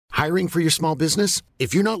Hiring for your small business?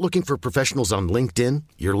 If you're not looking for professionals on LinkedIn,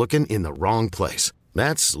 you're looking in the wrong place.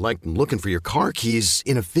 That's like looking for your car keys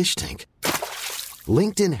in a fish tank.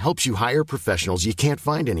 LinkedIn helps you hire professionals you can't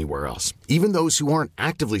find anywhere else, even those who aren't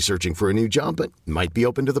actively searching for a new job but might be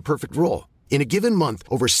open to the perfect role. In a given month,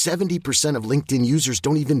 over 70% of LinkedIn users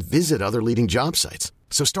don't even visit other leading job sites.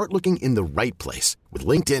 So start looking in the right place. With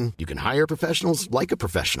LinkedIn, you can hire professionals like a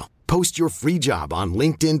professional. Post your free job on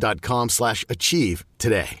linkedin.com/achieve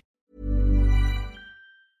today.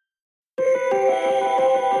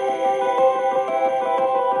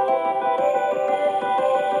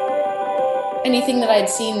 Anything that I'd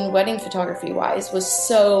seen wedding photography wise was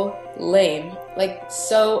so lame, like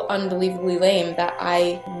so unbelievably lame that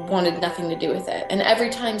I wanted nothing to do with it. And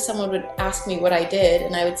every time someone would ask me what I did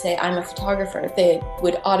and I would say I'm a photographer, they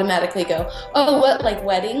would automatically go, oh, what, like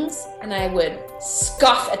weddings? And I would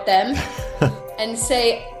scoff at them and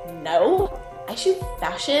say, no, I shoot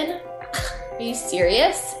fashion. Are you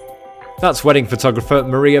serious? That's wedding photographer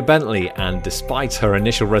Maria Bentley, and despite her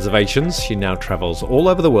initial reservations, she now travels all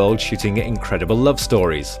over the world shooting incredible love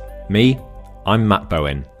stories. Me, I'm Matt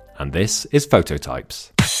Bowen, and this is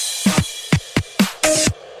Phototypes.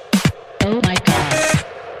 Oh my god.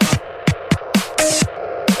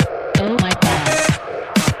 Oh my god.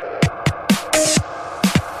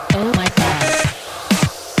 Oh my god.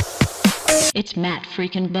 It's Matt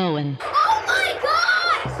freaking Bowen. Oh my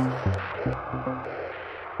gosh!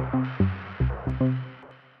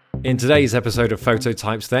 In today's episode of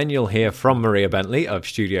Phototypes, then, you'll hear from Maria Bentley of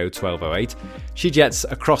Studio 1208. She jets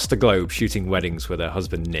across the globe shooting weddings with her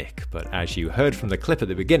husband Nick, but as you heard from the clip at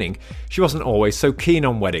the beginning, she wasn't always so keen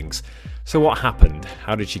on weddings. So what happened?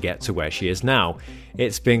 How did she get to where she is now?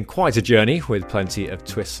 It's been quite a journey with plenty of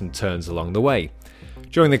twists and turns along the way.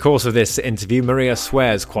 During the course of this interview, Maria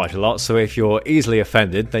swears quite a lot, so if you're easily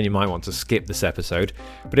offended, then you might want to skip this episode.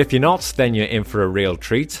 But if you're not, then you're in for a real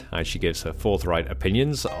treat, as she gives her forthright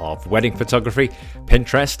opinions of wedding photography,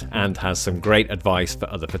 Pinterest, and has some great advice for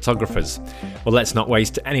other photographers. Well, let's not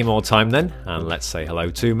waste any more time then, and let's say hello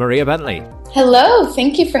to Maria Bentley. Hello,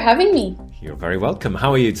 thank you for having me. You're very welcome.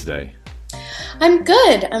 How are you today? I'm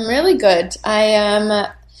good. I'm really good. I am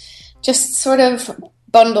just sort of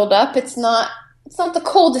bundled up. It's not the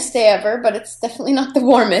coldest day ever, but it's definitely not the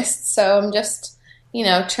warmest. So I'm just,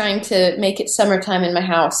 trying to make it summertime in my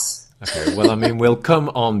house. Okay, well, I mean, we'll come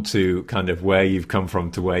on to kind of where you've come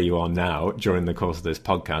from to where you are now during the course of this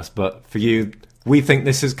podcast. But for you, we think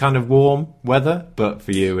this is kind of warm weather, but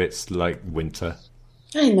for you, it's like winter.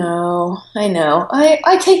 I know.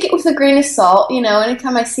 I take it with a grain of salt.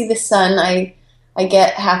 Anytime I see the sun, I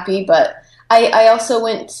get happy, but I also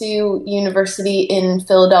went to university in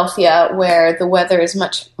Philadelphia where the weather is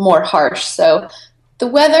much more harsh. So the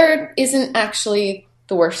weather isn't actually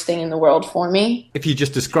the worst thing in the world for me. If you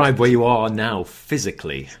just describe where you are now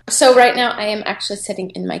physically. So right now I am actually sitting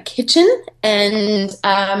in my kitchen, and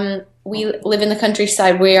we live in the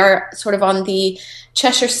countryside. We are sort of on the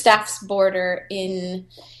Cheshire Staffs border in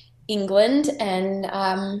England, and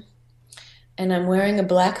I'm wearing a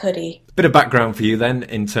black hoodie. Bit of background for you then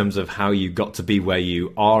in terms of how you got to be where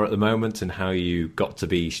you are at the moment and how you got to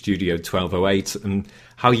be Studio 1208 and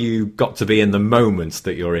how you got to be in the moment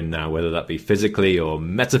that you're in now, whether that be physically or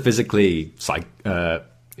metaphysically,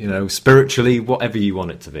 spiritually, whatever you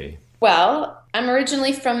want it to be. Well, I'm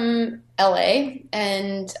originally from LA,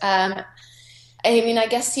 and I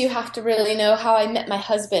guess you have to really know how I met my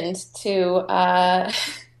husband to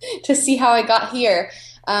see how I got here.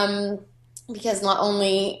 Because not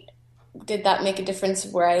only did that make a difference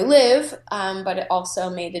where I live, but it also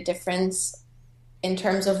made a difference in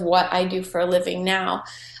terms of what I do for a living now.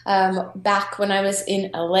 Back when I was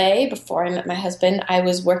in LA, before I met my husband, I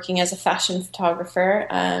was working as a fashion photographer,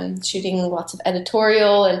 shooting lots of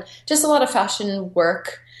editorial and just a lot of fashion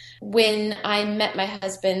work. When I met my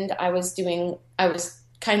husband, I was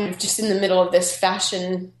kind of just in the middle of this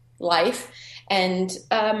fashion life, and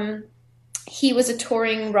he was a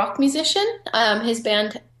touring rock musician. His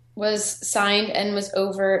band was signed and was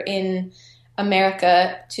over in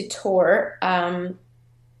America to tour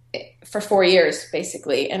for 4 years,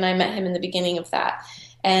 basically. And I met him in the beginning of that.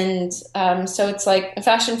 And so it's like a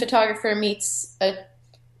fashion photographer meets a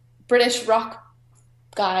British rock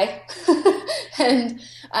guy. And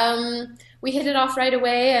we hit it off right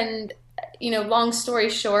away. And, long story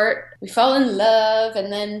short, we fell in love.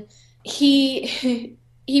 And then he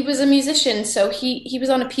was a musician, so he was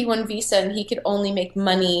on a P1 visa, and he could only make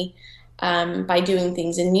money by doing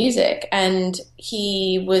things in music. And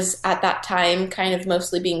he was at that time kind of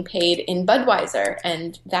mostly being paid in Budweiser,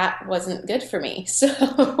 and that wasn't good for me.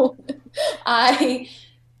 So I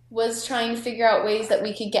was trying to figure out ways that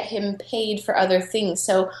we could get him paid for other things.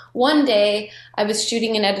 So one day I was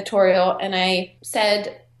shooting an editorial and I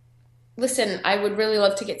said, listen, I would really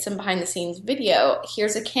love to get some behind the scenes video.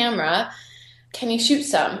 Here's a camera. Can you shoot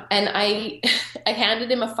some? And I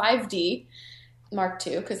handed him a 5D Mark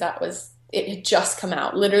II because it had just come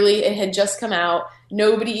out. Literally, it had just come out.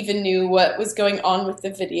 Nobody even knew what was going on with the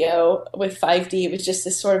video with 5D. It was just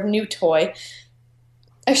this sort of new toy.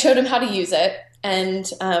 I showed him how to use it. And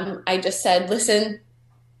I just said, listen,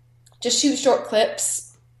 just shoot short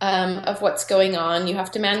clips of what's going on. You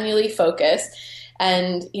have to manually focus.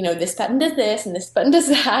 And, this button does this and this button does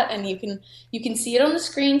that. And you can see it on the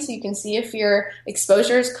screen so you can see if your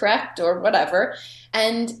exposure is correct or whatever.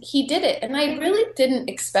 And he did it. And I really didn't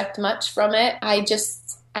expect much from it. I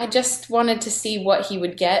just wanted to see what he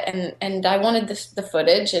would get. And I wanted the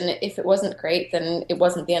footage. And if it wasn't great, then it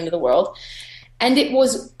wasn't the end of the world. And it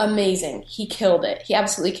was amazing. He killed it. He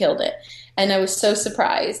absolutely killed it. And I was so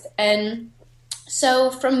surprised. And so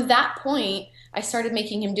from that point, I started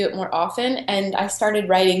making him do it more often, and I started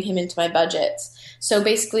writing him into my budgets. So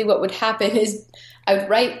basically what would happen is I would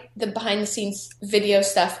write the behind-the-scenes video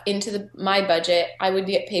stuff into my budget. I would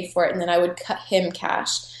get paid for it, and then I would cut him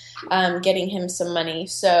cash, getting him some money.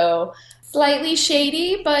 So slightly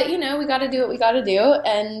shady, but, we got to do what we got to do.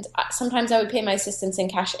 And sometimes I would pay my assistants in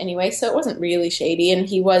cash anyway, so it wasn't really shady, and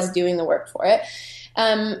he was doing the work for it.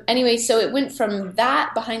 Anyway, so it went from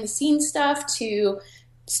that behind-the-scenes stuff to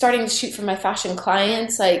starting to shoot for my fashion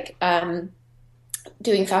clients, like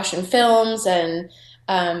doing fashion films. And,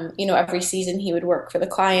 every season he would work for the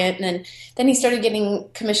client. And then he started getting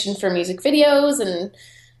commissioned for music videos. And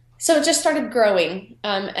so it just started growing.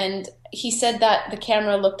 And he said that the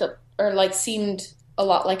camera seemed a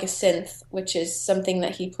lot like a synth, which is something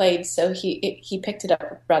that he played. So he picked it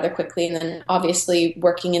up rather quickly. And then obviously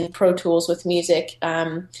working in Pro Tools with music,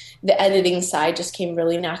 the editing side just came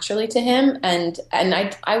really naturally to him. And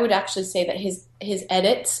I would actually say that his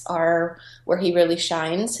edits are where he really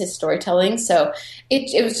shines, his storytelling. So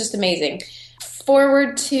it was just amazing.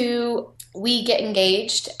 Forward to we get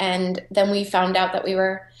engaged, and then we found out that we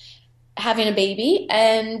were having a baby,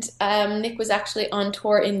 and Nick was actually on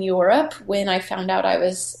tour in Europe when I found out I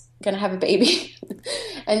was going to have a baby.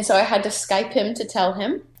 And so I had to Skype him to tell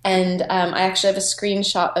him. And I actually have a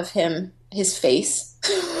screenshot of his face,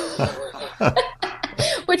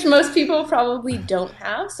 which most people probably don't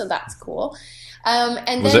have. So that's cool.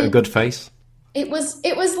 And was it a good face? It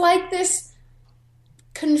was like this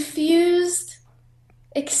confused,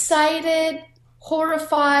 excited,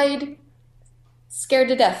 horrified, scared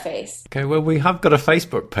to death face. Okay, well, we have got a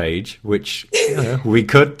Facebook page, which we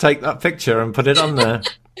could take that picture and put it on there.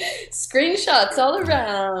 Screenshots all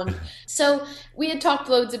around. So we had talked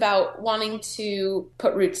loads about wanting to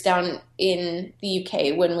put roots down in the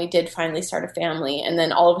UK when we did finally start a family. And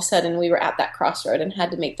then all of a sudden we were at that crossroad and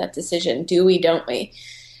had to make that decision. Do we, don't we?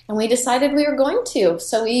 And we decided we were going to.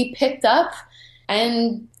 So we picked up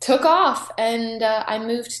and took off. And I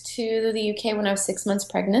moved to the UK when I was 6 months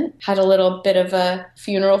pregnant. Had a little bit of a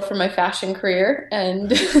funeral for my fashion career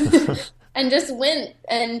and and just went.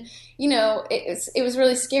 And, it was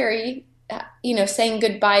really scary, saying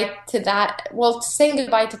goodbye to that. Well, saying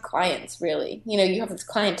goodbye to clients, really. You have this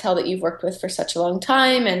clientele that you've worked with for such a long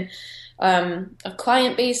time, and a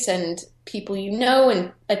client base and people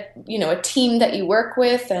and a team that you work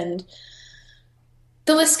with, and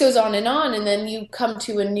the list goes on. And then you come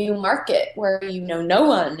to a new market where no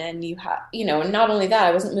one, and you have, and not only that,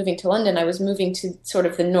 I wasn't moving to London, I was moving to sort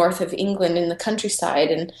of the north of England in the countryside,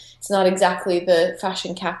 and it's not exactly the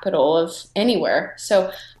fashion capital of anywhere.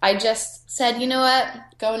 So I just said, you know what,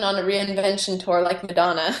 going on a reinvention tour like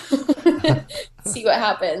Madonna, see what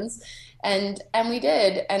happens. And we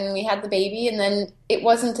did, and we had the baby. And then it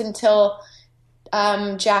wasn't until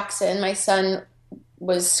Jackson, my son,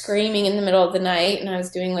 was screaming in the middle of the night, and I was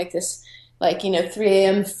doing like this 3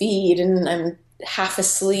 a.m. feed, and I'm half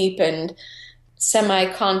asleep and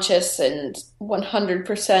semi-conscious and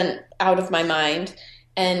 100% out of my mind.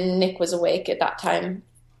 And Nick was awake at that time.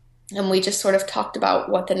 And we just sort of talked about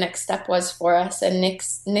what the next step was for us. And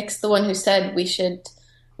Nick's the one who said we should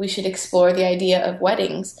explore the idea of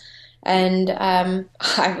weddings. And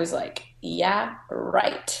I was like, yeah,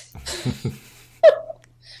 right.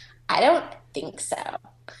 I don't think so.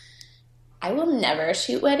 I will never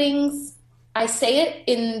shoot weddings. I say it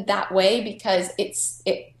in that way because it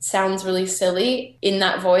sounds really silly in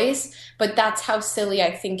that voice, but that's how silly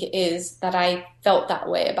I think it is that I felt that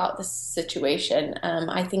way about this situation.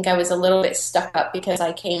 I think I was a little bit stuck up because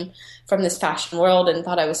I came from this fashion world and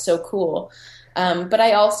thought I was so cool. But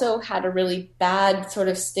I also had a really bad sort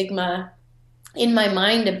of stigma in my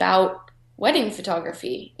mind about wedding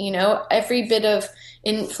photography. You know, every bit of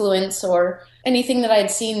influence or anything that I'd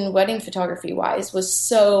seen wedding photography wise was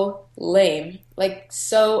so lame, like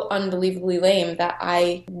so unbelievably lame, that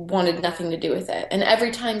I wanted nothing to do with it. And every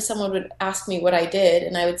time someone would ask me what I did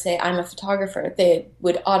and I would say I'm a photographer, they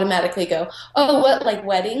would automatically go, "Oh, what, like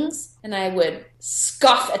weddings?" And I would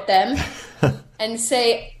scoff at them and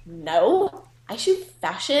say, "No, I shoot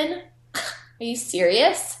fashion. Are you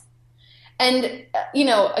serious?" And, you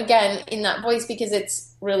know, again, in that voice, because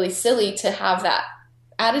it's really silly to have that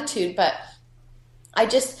attitude, but I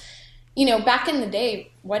just, you know, back in the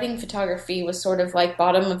day, wedding photography was sort of like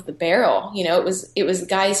bottom of the barrel. You know, it was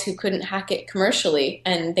guys who couldn't hack it commercially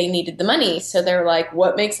and they needed the money. So they're like,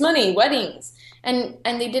 what makes money? Weddings. And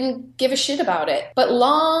they didn't give a shit about it. But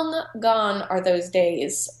long gone are those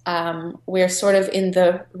days. We're sort of in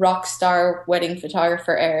the rock star wedding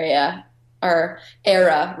photographer era, and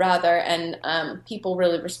people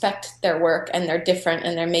really respect their work, and they're different,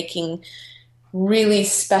 and they're making really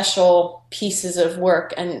special pieces of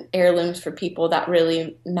work and heirlooms for people that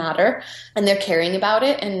really matter, and they're caring about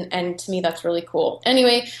it, and to me that's really cool.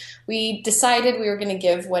 Anyway, we decided we were going to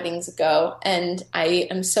give weddings a go, and I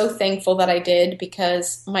am so thankful that I did,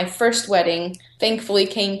 because my first wedding thankfully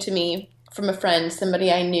came to me from a friend,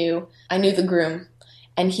 somebody I knew the groom,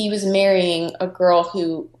 and he was marrying a girl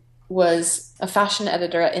who was a fashion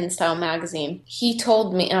editor at InStyle magazine. He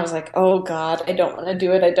told me, and I was like, oh God, I don't want to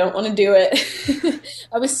do it.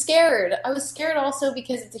 I was scared. I was scared also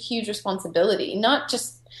because it's a huge responsibility. Not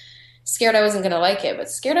just scared I wasn't going to like it, but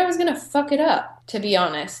scared I was going to fuck it up, to be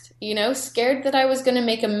honest. You know, scared that I was going to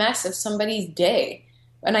make a mess of somebody's day.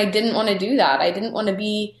 And I didn't want to do that. I didn't want to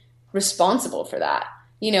be responsible for that.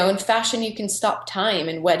 You know, in fashion, you can stop time.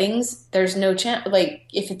 In weddings, there's no chance. Like,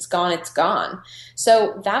 if it's gone, it's gone.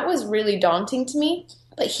 So that was really daunting to me.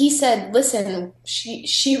 But he said, listen,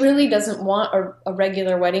 she really doesn't want a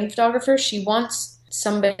regular wedding photographer. She wants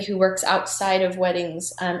somebody who works outside of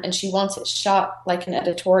weddings, and she wants it shot like an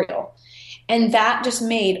editorial. And that just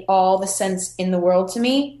made all the sense in the world to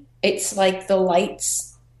me. It's like the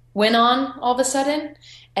lights went on all of a sudden,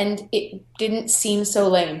 and it didn't seem so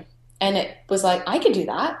lame. And it was like, I could do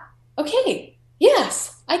that. Okay,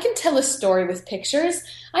 yes, I can tell a story with pictures.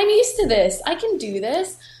 I'm used to this. I can do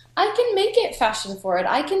this. I can make it fashion forward.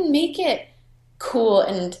 I can make it cool,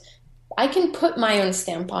 and I can put my own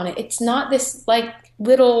stamp on it. It's not this like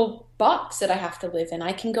little box that I have to live in.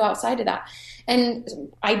 I can go outside of that. And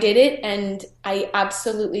I did it, and I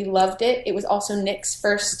absolutely loved it. It was also Nick's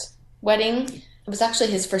first wedding. It was actually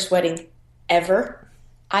his first wedding ever.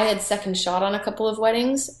 I had second shot on a couple of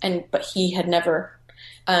weddings, but he had never.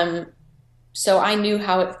 So I knew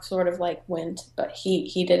how it sort of like went, but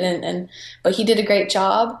he didn't. But he did a great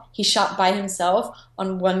job. He shot by himself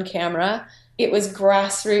on one camera. It was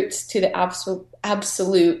grassroots to the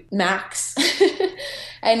absolute max.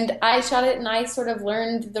 And I shot it, and I sort of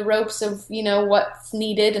learned the ropes of, you know, what's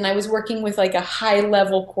needed. And I was working with like a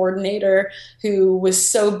high-level coordinator who was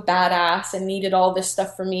so badass and needed all this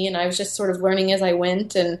stuff for me. And I was just sort of learning as I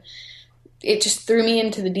went. And it just threw me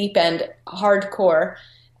into the deep end, hardcore.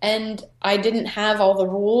 And I didn't have all the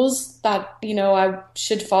rules that, you know, I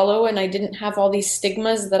should follow. And I didn't have all these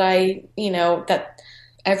stigmas that that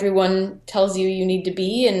everyone tells you need to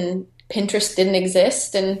be. And Pinterest didn't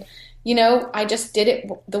exist. And you know, I just did it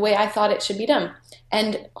the way I thought it should be done.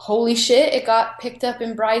 And holy shit, it got picked up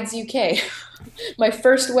in Brides UK. My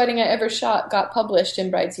first wedding I ever shot got published in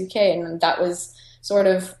Brides UK, and that was sort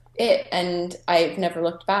of it. And I've never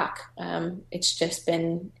looked back. It's just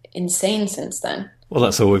been insane since then. Well,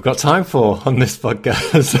 that's all we've got time for on this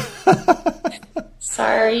podcast.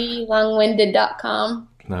 Sorry, longwinded.com.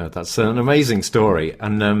 No, that's an amazing story.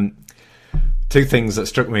 And two things that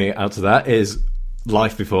struck me out of that is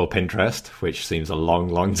life before Pinterest, which seems a long,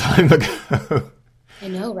 long time ago. I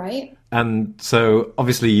know, right? And so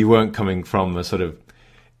obviously you weren't coming from a sort of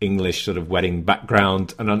English sort of wedding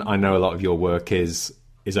background. And I know a lot of your work is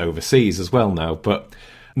overseas as well now, but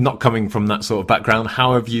not coming from that sort of background,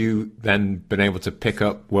 how have you then been able to pick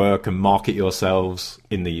up work and market yourselves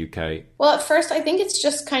in the UK? Well, at first, I think it's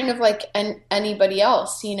just kind of like anybody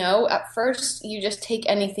else, you know? At first, you just take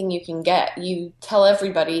anything you can get. You tell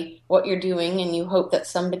everybody what you're doing, and you hope that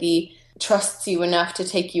somebody trusts you enough to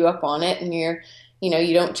take you up on it, and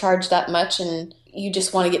you don't charge that much, and you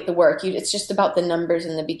just want to get the work. It's just about the numbers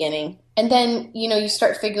in the beginning. And then, you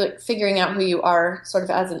start figuring out who you are sort of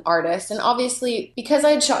as an artist. And obviously, because I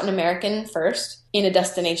had shot an American first in a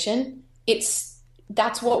destination, it's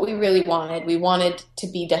that's what we really wanted. We wanted to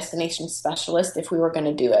be destination specialists if we were going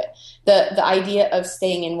to do it. The idea of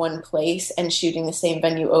staying in one place and shooting the same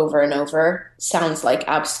venue over and over sounds like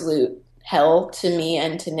absolute hell to me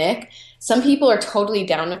and to Nick. Some people are totally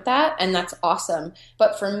down with that, and that's awesome.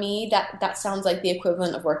 But for me, that sounds like the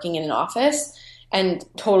equivalent of working in an office and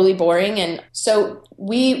totally boring. And so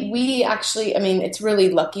we actually, I mean, it's really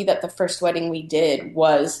lucky that the first wedding we did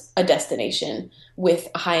was a destination with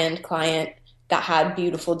a high-end client that had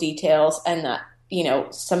beautiful details and that, you know,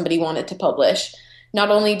 somebody wanted to publish. Not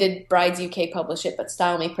only did Brides UK publish it, but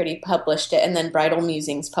Style Me Pretty published it, and then Bridal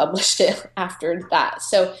Musings published it after that.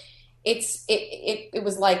 So it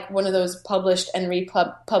was like one of those published and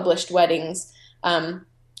republished weddings.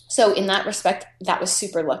 So in that respect, that was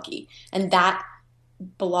super lucky. And that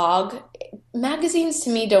blog, magazines to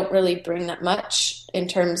me don't really bring that much in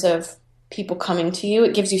terms of people coming to you.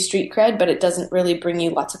 It gives you street cred, but it doesn't really bring you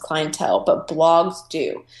lots of clientele, but blogs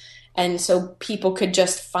do. And so people could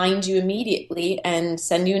just find you immediately and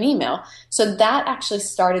send you an email. So that actually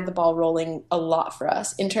started the ball rolling a lot for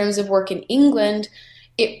us. In terms of work in England,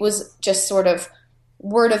 it was just sort of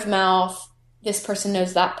word of mouth. This person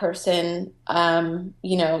knows that person,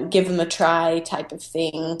 you know, give them a try type of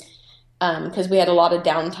thing. Because we had a lot of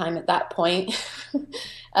downtime at that point.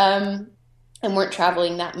 And weren't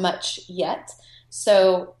traveling that much yet.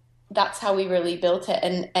 So that's how we really built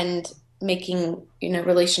it, and making, you know,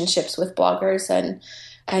 relationships with bloggers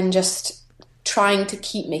and just trying to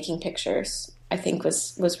keep making pictures, I think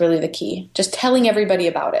was really the key. Just telling everybody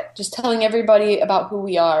about it. Just telling everybody about who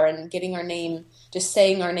we are and getting our name, just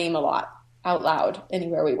saying our name a lot out loud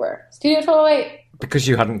anywhere we were. Studio 1208. Because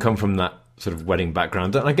you hadn't come from that sort of wedding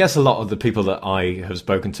background, and I guess a lot of the people that I have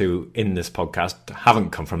spoken to in this podcast haven't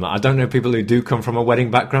come from that. I don't know people who do come from a wedding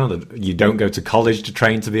background. You don't go to college to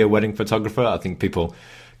train to be a wedding photographer. I think people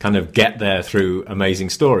kind of get there through amazing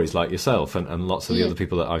stories like yourself, and lots of the other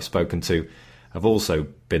people that I've spoken to have also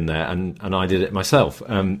been there, and I did it myself.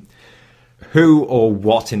 Who or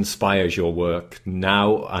what inspires your work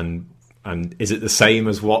now, and is it the same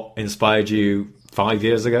as what inspired you 5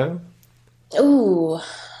 years ago? Ooh,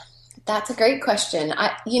 that's a great question.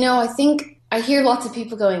 I think I hear lots of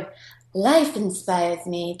people going, life inspires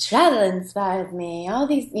me, travel inspires me, all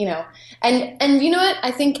these, you know, and you know what?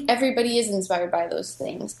 I think everybody is inspired by those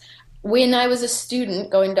things. When I was a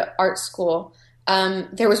student going to art school,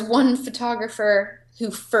 there was one photographer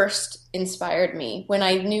who first inspired me. When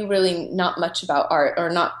I knew really not much about art or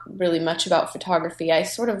not really much about photography, I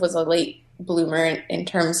sort of was a late bloomer in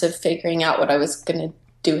terms of figuring out what I was going to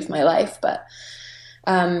do with my life. But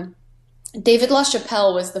David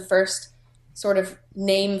LaChapelle was the first sort of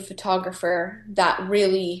name photographer that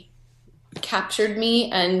really captured me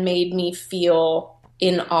and made me feel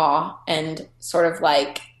in awe and sort of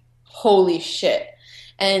like, holy shit.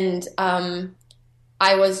 And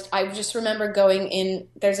I just remember going in,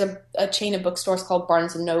 there's a chain of bookstores called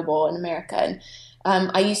Barnes & Noble in America. And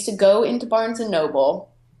I used to go into Barnes &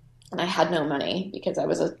 Noble, and I had no money because I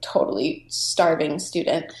was a totally starving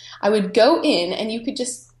student. I would go in and you could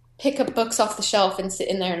just pick up books off the shelf and sit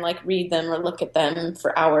in there and like read them or look at them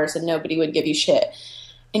for hours, and nobody would give you shit.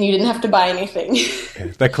 And you didn't have to buy anything.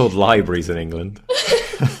 They're called libraries in England.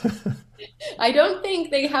 I don't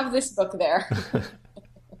think they have this book there.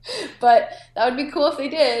 But that would be cool if they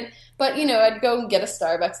did. But, you know, I'd go and get a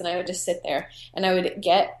Starbucks and I would just sit there and I would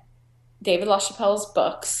get David LaChapelle's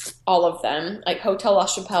books, all of them, like Hotel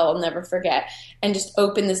LaChapelle, I'll never forget, and just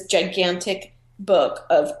open this gigantic book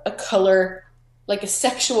of a color, like a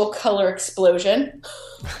sexual color explosion.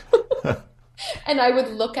 And I would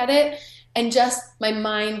look at it and just, my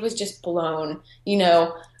mind was just blown, you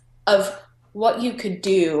know, of what you could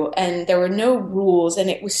do. And there were no rules, and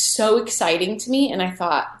it was so exciting to me. And I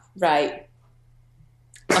thought, right,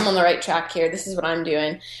 I'm on the right track here. This is what I'm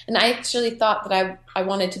doing. And I actually thought that I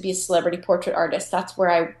wanted to be a celebrity portrait artist. That's what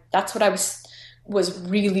I was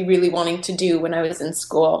really, really wanting to do when I was in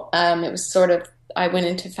school. It was sort of, I went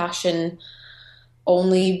into fashion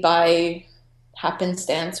only by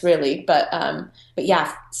happenstance, really. But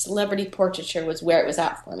yeah, celebrity portraiture was where it was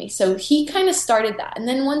at for me. So he kind of started that. And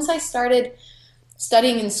then once I started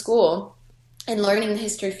studying in school and learning the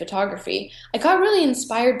history of photography, I got really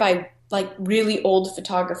inspired by like really old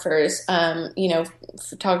photographers, you know,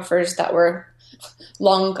 photographers that were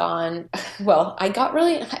long gone. Well, I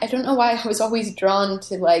don't know why I was always drawn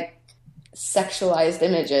to like sexualized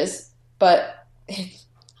images, but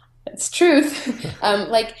it's truth.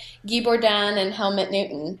 Like Guy Bourdin and Helmut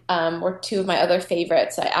Newton were two of my other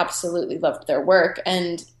favorites. I absolutely loved their work.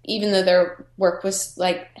 And even though their work was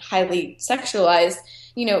like highly sexualized,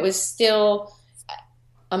 you know, it was still,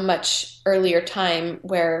 a much earlier time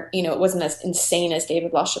where, you know, it wasn't as insane as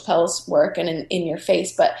David LaChapelle's work and in your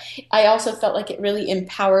face, but I also felt like it really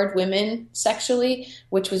empowered women sexually,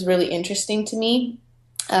 which was really interesting to me,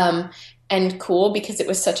 and cool because it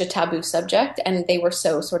was such a taboo subject and they were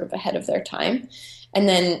so sort of ahead of their time. And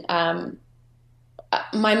then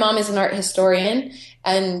my mom is an art historian,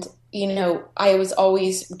 and you know, I was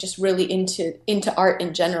always just really into art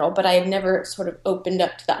in general, but I had never sort of opened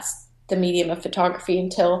up to the medium of photography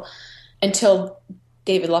until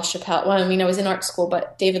David LaChapelle. Well, I mean, I was in art school,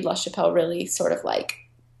 but David LaChapelle really sort of like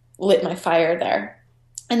lit my fire there.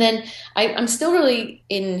 And then I'm still really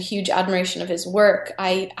in huge admiration of his work.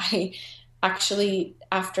 I actually,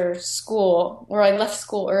 after school, or I left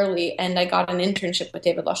school early and I got an internship with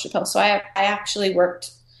David LaChapelle. So I actually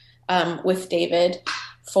worked with David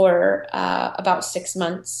for about 6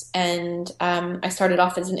 months, and I started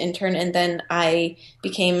off as an intern, and then I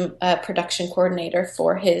became a production coordinator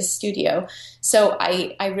for his studio. So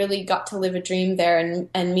I really got to live a dream there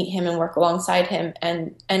and meet him and work alongside him,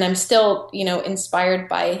 and I'm still, you know, inspired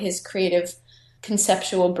by his creative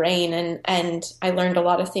conceptual brain, and I learned a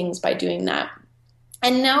lot of things by doing that.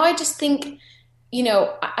 And now I just think, you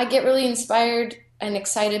know, I get really inspired and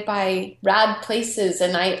excited by rad places,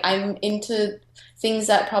 and I'm into things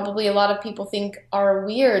that probably a lot of people think are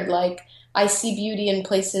weird. Like, I see beauty in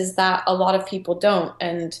places that a lot of people don't,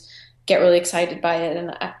 and get really excited by it.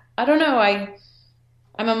 And I don't know,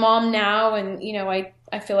 I'm a mom now, and you know,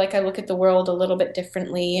 I feel like I look at the world a little bit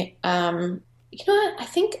differently. You know what? I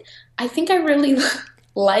think I really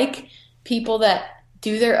like people that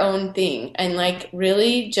do their own thing and like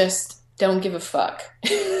really just don't give a fuck.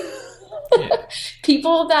 Yeah.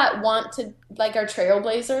 People that want to, like, are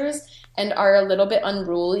trailblazers and are a little bit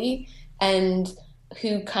unruly and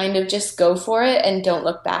who kind of just go for it and don't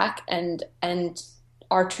look back and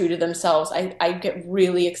are true to themselves. I get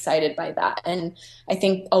really excited by that. And I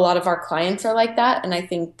think a lot of our clients are like that. And I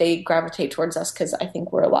think they gravitate towards us because I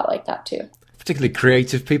think we're a lot like that too. Particularly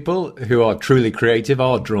creative people who are truly creative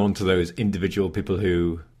are drawn to those individual people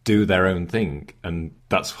who do their own thing, and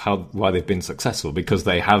that's why they've been successful, because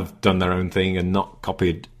they have done their own thing and not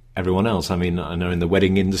copied everyone else. I mean, I know in the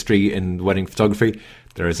wedding industry, in wedding photography,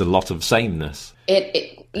 there is a lot of sameness.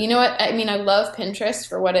 You know what? I mean, I love Pinterest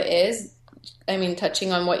for what it is. I mean,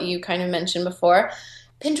 touching on what you kind of mentioned before,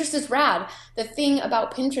 Pinterest is rad. The thing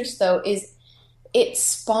about Pinterest, though, is it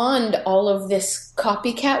spawned all of this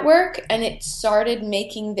copycat work, and it started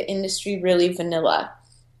making the industry really vanilla,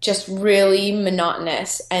 just really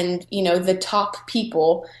monotonous, and, you know, the top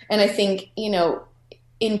people. And I think, you know,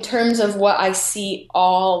 in terms of what I see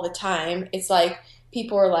all the time, it's like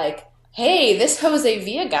people are like, hey, this Jose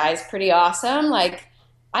Villa guy is pretty awesome. Like,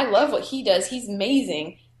 I love what he does. He's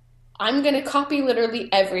amazing. I'm going to copy literally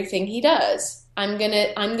everything he does. I'm going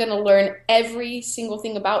to learn every single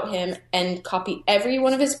thing about him and copy every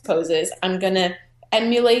one of his poses. I'm going to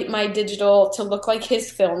emulate my digital to look like his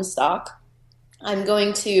film stock. I'm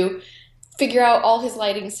going to figure out all his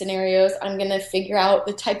lighting scenarios. I'm going to figure out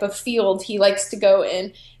the type of field he likes to go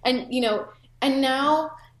in. And, you know, and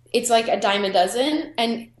now it's like a dime a dozen.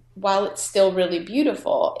 And while it's still really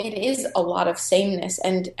beautiful, it is a lot of sameness,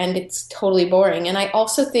 and it's totally boring. And I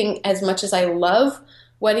also think, as much as I love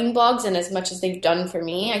wedding blogs and as much as they've done for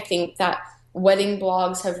me, I think that wedding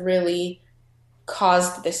blogs have really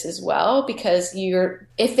caused this as well, because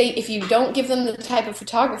if you don't give them the type of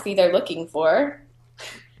photography they're looking for,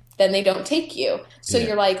 then they don't take you. So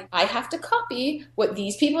You're like, I have to copy what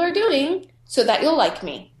these people are doing so that you'll like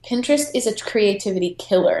me. Pinterest is a creativity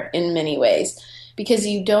killer in many ways, because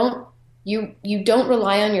you don't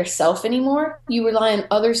rely on yourself anymore. You rely on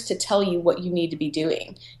others to tell you what you need to be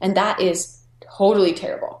doing. And that is totally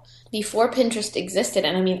terrible. Before Pinterest existed,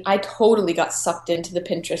 and I mean, I totally got sucked into the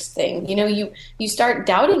Pinterest thing. You know, you start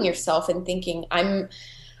doubting yourself and thinking,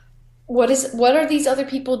 what are these other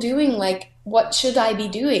people doing? Like, what should I be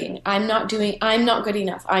doing? I'm not good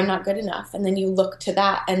enough. I'm not good enough. And then you look to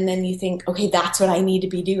that, and then you think, okay, that's what I need to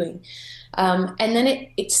be doing. And then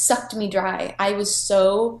it sucked me dry. I was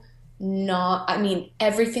so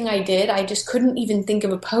everything I did, I just couldn't even think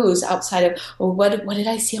of a pose outside of, well, what did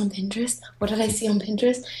I see on Pinterest? What did I see on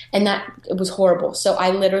Pinterest? And it was horrible. So I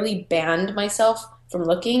literally banned myself from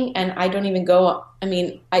looking, and I don't even go,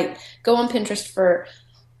 I go on Pinterest for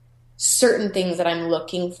certain things that I'm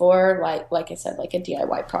looking for, like I said, like a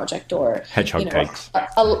DIY project or hedgehog cakes,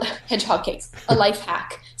 hedgehog cakes, a life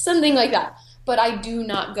hack, something like that. But I do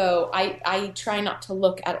not go, I try not to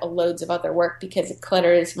look at loads of other work, because it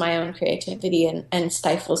clutters my own creativity and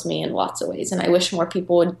stifles me in lots of ways. And I wish more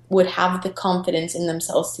people would have the confidence in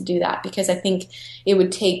themselves to do that, because I think it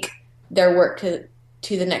would take their work to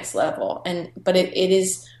to the next level. But it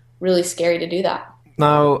is really scary to do that.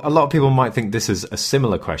 Now, a lot of people might think this is a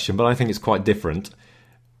similar question, but I think it's quite different.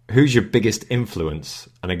 Who's your biggest influence?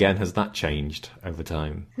 And again, has that changed over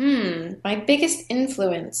time? My biggest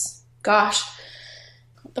influence. Gosh,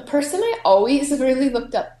 the person I always really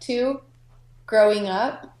looked up to growing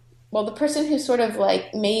up, well, the person who sort of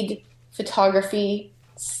like made photography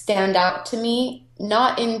stand out to me,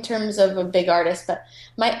 not in terms of a big artist, but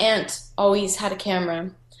my aunt always had a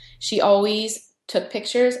camera. She always took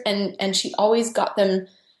pictures and she always got them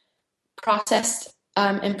processed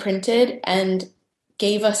and printed and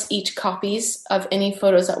gave us each copies of any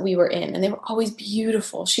photos that we were in. And they were always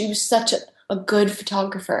beautiful. She was such a good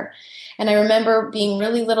photographer. And I remember being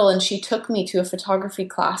really little and she took me to a photography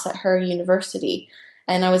class at her university.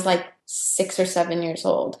 And I was like 6 or 7 years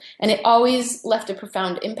old. And it always left a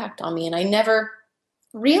profound impact on me. And I never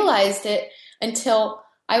realized it until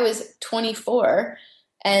I was 24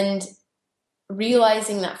 and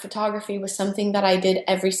realizing that photography was something that I did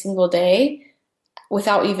every single day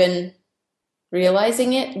without even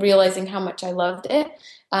realizing how much I loved it.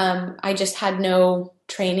 I just had no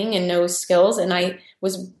training and no skills, and I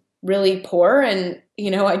was really poor, and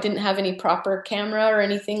I didn't have any proper camera or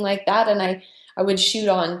anything like that, and I would shoot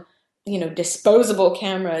on disposable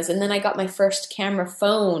cameras. And then I got my first camera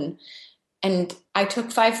phone, and I took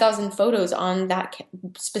 5,000 photos on that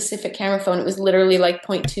specific camera phone. It was literally like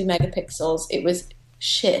 0.2 megapixels. It was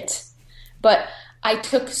shit. But I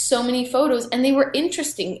took so many photos and they were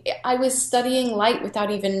interesting. I was studying light without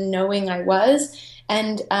even knowing I was.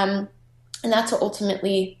 And that's what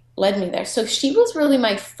ultimately led me there. So she was really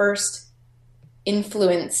my first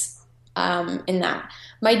influence in that.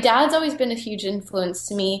 My dad's always been a huge influence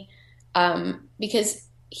to me because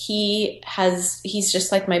he's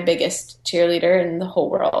just like my biggest cheerleader in the whole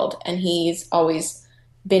world. And he's always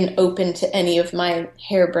been open to any of my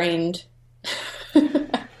harebrained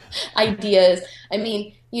ideas. I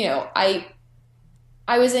mean, I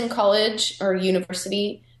was in college or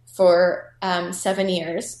university for 7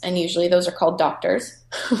 years, and usually those are called doctors.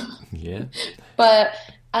 Yeah. But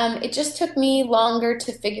it just took me longer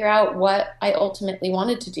to figure out what I ultimately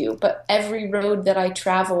wanted to do. But every road that I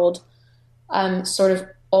traveled sort of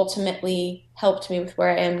ultimately helped me with where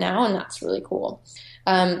I am now, and that's really cool.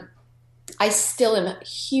 I still am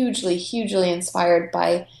hugely, hugely inspired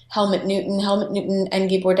by Helmut Newton. Helmut Newton and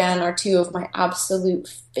Guy Bourdin are two of my absolute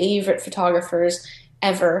favorite photographers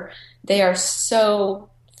ever. They are so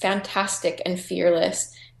fantastic and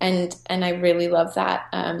fearless, and I really love that.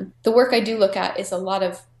 The work I do look at is a lot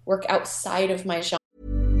of work outside of my genre.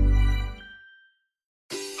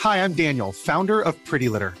 Hi, I'm Daniel, founder of Pretty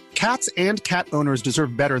Litter. Cats and cat owners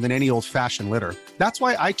deserve better than any old-fashioned litter. That's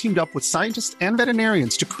why I teamed up with scientists and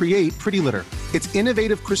veterinarians to create Pretty Litter. Its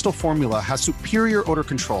innovative crystal formula has superior odor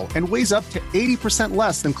control and weighs up to 80%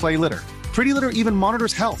 less than clay litter. Pretty Litter even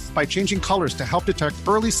monitors health by changing colors to help detect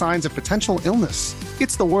early signs of potential illness.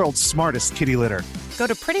 It's the world's smartest kitty litter. Go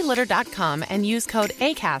to prettylitter.com and use code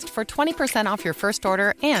ACAST for 20% off your first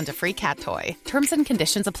order and a free cat toy. Terms and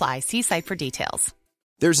conditions apply. See site for details.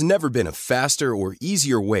 There's never been a faster or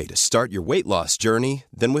easier way to start your weight loss journey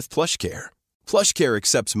than with PlushCare. PlushCare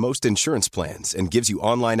accepts most insurance plans and gives you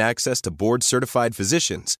online access to board-certified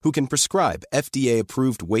physicians who can prescribe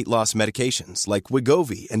FDA-approved weight loss medications like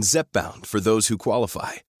Wegovy and Zepbound for those who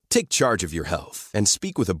qualify. Take charge of your health and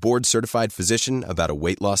speak with a board-certified physician about a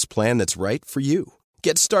weight loss plan that's right for you.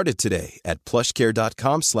 Get started today at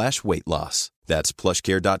plushcare.com/weight-loss. That's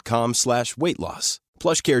plushcare.com/weight-loss.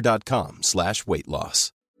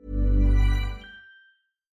 plushcare.com/weight-loss.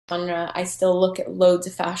 I still look at loads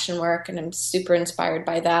of fashion work, and I'm super inspired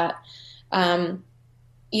by that. I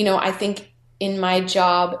think in my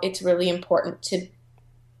job, it's really important to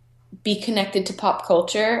be connected to pop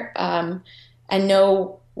culture and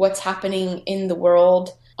know what's happening in the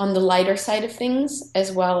world on the lighter side of things,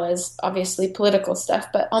 as well as obviously political stuff.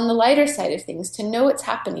 But on the lighter side of things, to know what's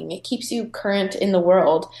happening, it keeps you current in the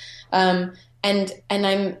world. And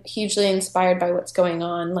I'm hugely inspired by what's going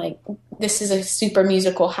on. Like, this is a super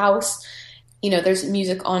musical house. There's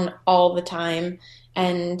music on all the time.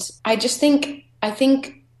 And I think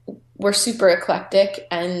we're super eclectic,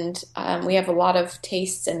 and we have a lot of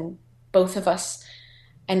tastes, and both of us,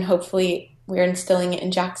 and hopefully we're instilling it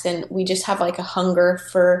in Jackson. We just have like a hunger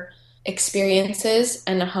for experiences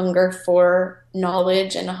and a hunger for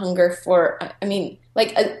knowledge and a hunger for,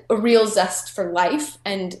 like a real zest for life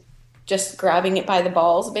and just grabbing it by the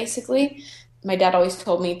balls, basically. My dad always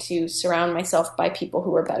told me to surround myself by people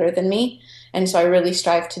who are better than me. And so I really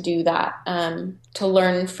strive to do that, to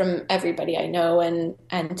learn from everybody I know and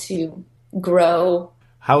to grow.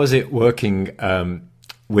 How is it working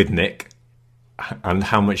with Nick? And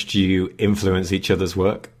how much do you influence each other's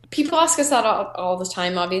work? People ask us that all the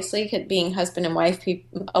time, obviously, being husband and wife.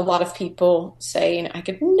 A lot of people say, you know, I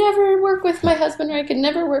could never work with my husband or I could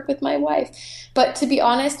never work with my wife. But to be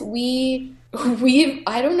honest, we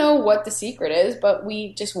I don't know what the secret is, but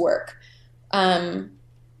we just work.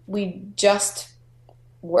 We just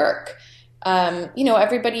work. You know,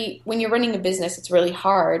 everybody, when you're running a business, it's really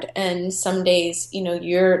hard. And some days, you know,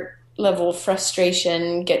 your level of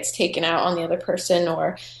frustration gets taken out on the other person,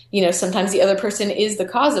 or, you know, sometimes the other person is the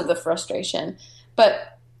cause of the frustration.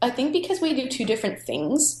 But I think because we do two different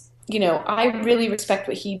things, you know, I really respect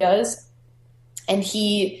what he does, and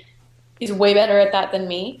he is way better at that than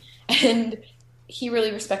me. And he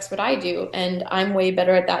really respects what I do, and I'm way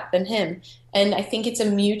better at that than him. And I think it's a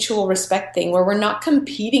mutual respect thing where we're not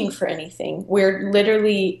competing for anything. We're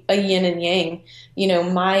literally a yin and yang. You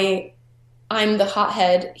know, I'm the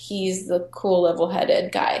hothead, he's the cool,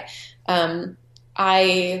 level-headed guy. I'm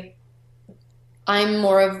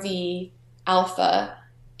more of the alpha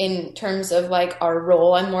in terms of like our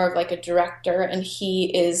role. I'm more of like a director, and he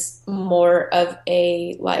is more of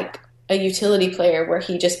a utility player where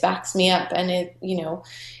he just backs me up. And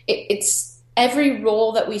it's every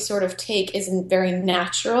role that we sort of take isn't very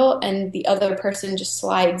natural, and the other person just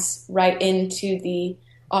slides right into the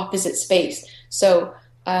opposite space. So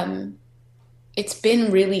it's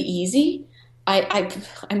been really easy.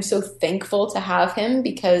 I'm so thankful to have him,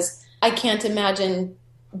 because I can't imagine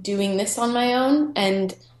doing this on my own,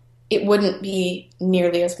 and it wouldn't be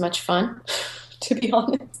nearly as much fun, to be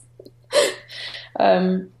honest.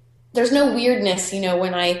 There's no weirdness, you know,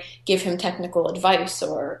 when I give him technical advice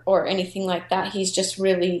or anything like that. He's just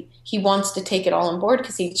really, he wants to take it all on board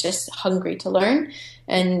because he's just hungry to learn.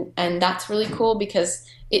 And that's really cool, because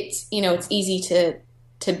it's, you know, it's easy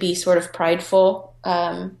to be sort of prideful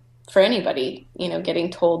for anybody, you know, getting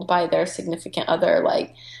told by their significant other,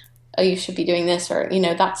 like, oh, you should be doing this, or, you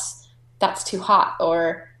know, that's too hot,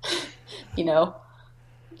 or, you know,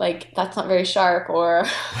 like, that's not very sharp, or,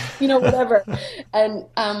 you know, whatever. And,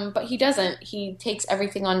 but he doesn't. He takes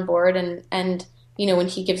everything on board, and, you know, when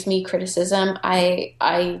he gives me criticism,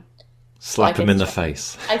 I slap him in the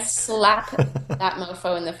face. I slap that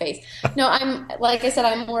mofo in the face. No, like I said,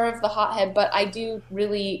 I'm more of the hothead, but I do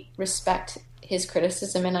really respect his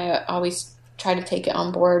criticism, and I always try to take it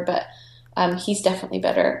on board, but he's definitely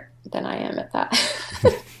better than I am at that.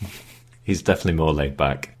 He's definitely more laid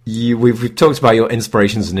back. We've talked about your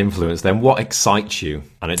inspirations and influence. Then what excites you?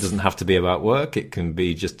 And it doesn't have to be about work. It can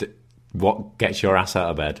be just what gets your ass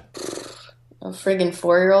out of bed. A friggin'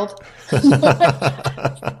 4-year-old.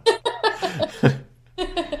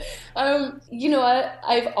 You know what?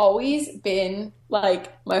 I've always been,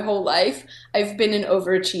 like, my whole life, I've been an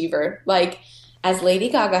overachiever. Like, as Lady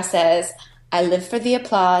Gaga says, I live for the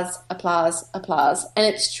applause, applause, applause. And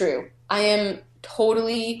it's true. I am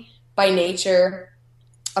totally, by nature,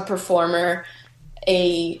 a performer,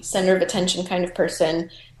 a center of attention kind of person.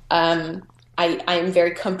 I am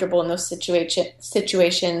very comfortable in those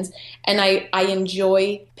situations, and I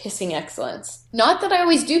enjoy pissing excellence. Not that I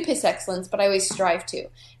always do piss excellence, but I always strive to.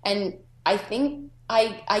 And I think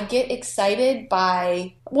I get excited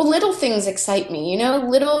by, well, little things excite me, you know,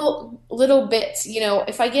 little bits, you know,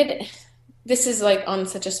 if I get, this is like on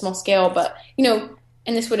such a small scale, but, you know,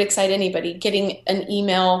 and this would excite anybody, getting an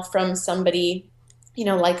email from somebody, you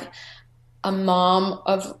know, like a mom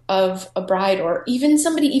of a bride, or even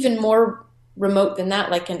somebody even more remote than that,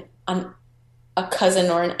 like a cousin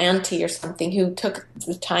or an auntie or something, who took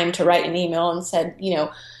the time to write an email and said, you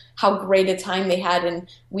know, how great a time they had and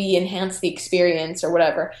we enhanced the experience or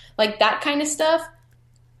whatever. Like, that kind of stuff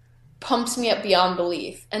pumps me up beyond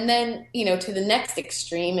belief. And then, you know, to the next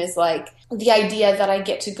extreme is like the idea that I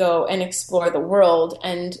get to go and explore the world,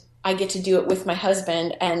 and I get to do it with my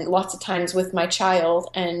husband, and lots of times with my child.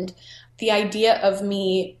 And the idea of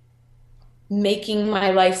me making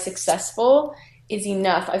my life successful is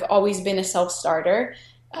enough. I've always been a self-starter,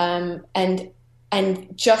 and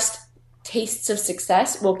just tastes of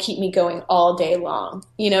success will keep me going all day long.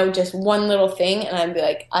 You know, just one little thing, and I'd be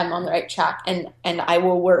like, I'm on the right track, and I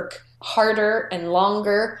will work harder and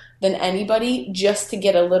longer than anybody just to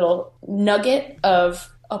get a little nugget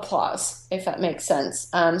of applause, if that makes sense.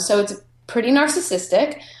 So it's pretty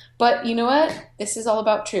narcissistic, but you know what? This is all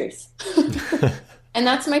about truth. And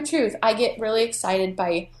that's my truth. I get really excited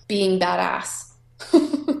by being badass,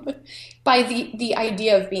 by the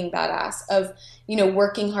idea of being badass, of, you know,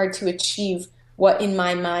 working hard to achieve what in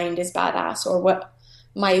my mind is badass, or what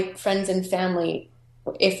my friends and family,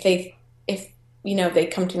 if you know, they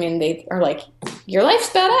come to me and they are like, your life's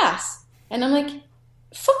badass. And I'm like,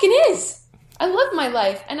 fucking is. I love my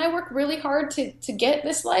life, and I work really hard to get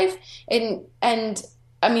this life. And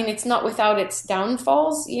I mean, it's not without its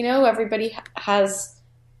downfalls. You know, everybody has,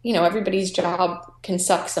 you know, everybody's job can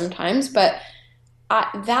suck sometimes, but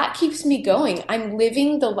that keeps me going. I'm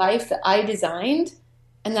living the life that I designed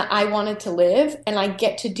and that I wanted to live, and I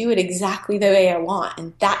get to do it exactly the way I want.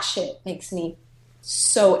 And that shit makes me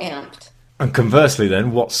so amped. And conversely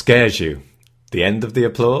then, what scares you? The end of the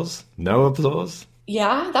applause? No applause?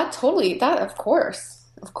 Yeah, of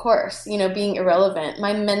course, you know, being irrelevant.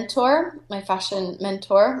 My mentor, my fashion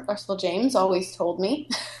mentor, Russell James, always told me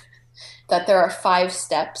that there are 5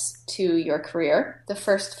 steps to your career. The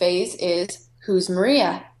first phase is, who's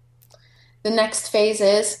Maria? The next phase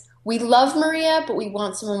is, we love Maria, but we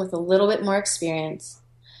want someone with a little bit more experience.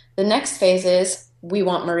 The next phase is, we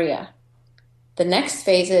want Maria. The next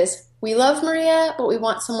phase is, we love Maria, but we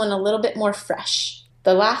want someone a little bit more fresh.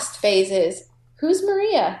 The last phase is, who's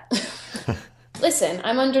Maria? Listen,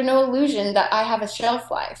 I'm under no illusion that I have a shelf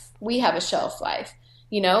life. We have a shelf life.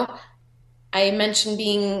 You know, I mentioned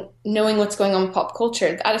knowing what's going on with pop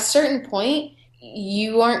culture. At a certain point,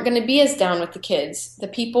 you aren't going to be as down with the kids.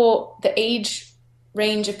 The age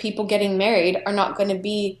range of people getting married are not going to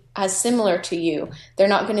be as similar to you. They're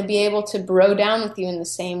not going to be able to bro down with you in the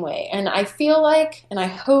same way. And I feel like, and I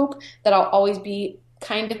hope that I'll always be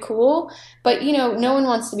kind of cool, but you know, no one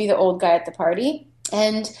wants to be the old guy at the party,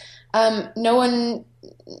 and no one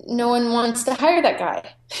wants to hire that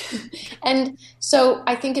guy. And so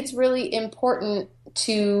I think it's really important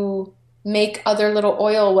to make other little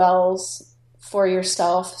oil wells for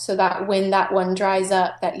yourself, so that when that one dries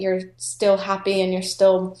up, that you're still happy and you're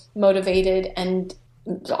still motivated, and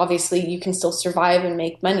obviously you can still survive and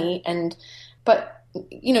make money. But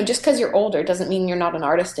you know, just because you're older doesn't mean you're not an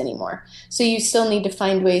artist anymore. So you still need to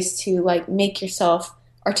find ways to like make yourself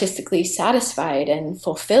artistically satisfied and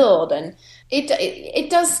fulfilled. And it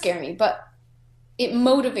does scare me, but it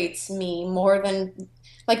motivates me more than,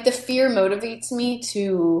 like, the fear motivates me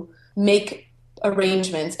to make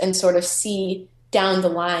arrangements and sort of see down the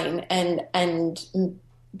line and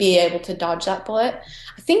be able to dodge that bullet.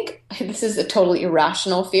 I think this is a totally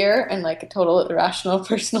irrational fear, and like a total irrational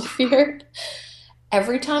personal fear.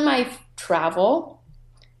 Every time I travel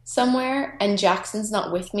somewhere and Jackson's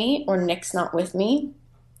not with me or Nick's not with me,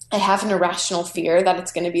 I have an irrational fear that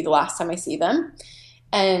it's going to be the last time I see them.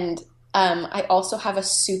 And I also have a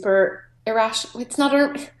super irrational,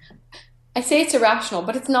 I say it's irrational,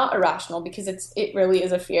 but it's not irrational because it really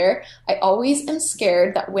is a fear. I always am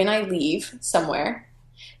scared that when I leave somewhere,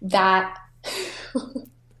 that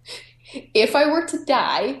if I were to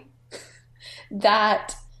die,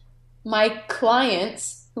 that my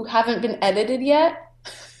clients who haven't been edited yet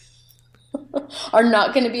are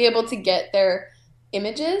not going to be able to get their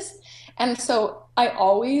images. And so I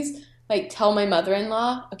always tell my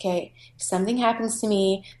mother-in-law, okay, if something happens to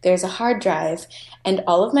me, there's a hard drive and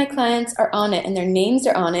all of my clients are on it and their names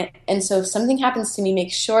are on it. And so if something happens to me,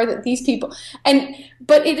 make sure that these people,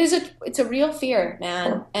 but it's a real fear,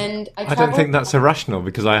 man. And I don't think that's irrational,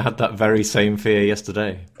 because I had that very same fear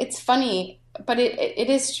yesterday. It's funny, but it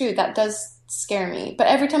is true. That does scare me. But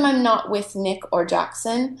every time I'm not with Nick or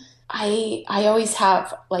Jackson, I always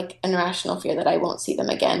have like an irrational fear that I won't see them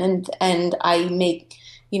again. And I make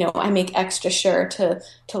extra sure to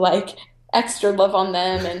like extra love on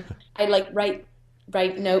them, and I like write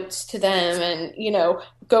notes to them, and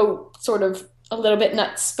go sort of a little bit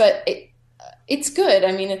nuts, but it's good.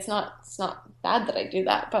 I mean, it's not bad that I do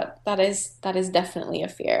that, but that is definitely a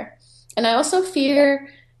fear. And I also fear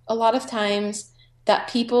a lot of times that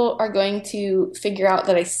people are going to figure out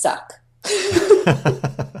that I suck.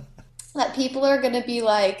 That people are going to be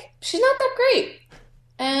like, she's not that great,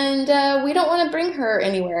 and we don't want to bring her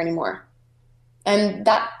anywhere anymore. And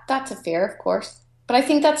that's a fear, of course. But I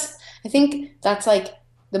think that's like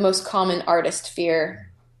the most common artist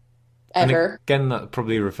fear ever. And again, that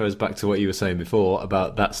probably refers back to what you were saying before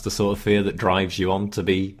about that's the sort of fear that drives you on to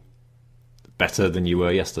be better than you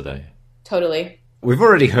were yesterday. Totally. We've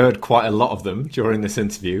already heard quite a lot of them during this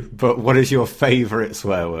interview, but what is your favourite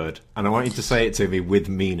swear word? And I want you to say it to me with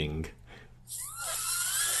meaning.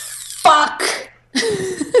 Fuck!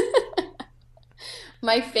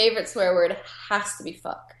 My favorite swear word has to be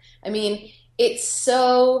fuck. I mean, it's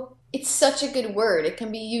such a good word. It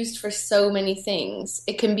can be used for so many things.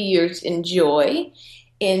 It can be used in joy,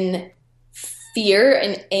 in fear,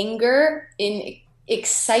 in anger, in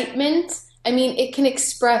excitement. I mean, it can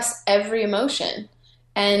express every emotion.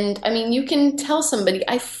 And I mean, you can tell somebody,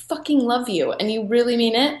 I fucking love you, and you really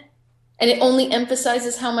mean it. And it only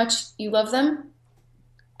emphasizes how much you love them.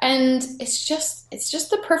 And it's just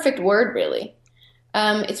the perfect word, really.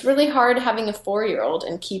 It's really hard having a 4-year-old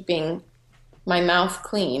and keeping my mouth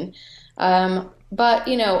clean. But,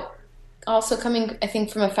 you know, also coming, I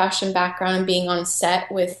think, from a fashion background and being on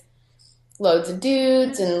set with loads of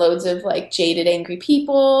dudes and loads of like jaded, angry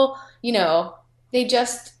people, you know, they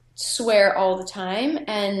just swear all the time.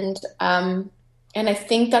 And I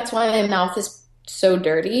think that's why my mouth is so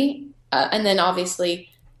dirty. And then obviously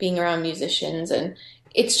being around musicians, and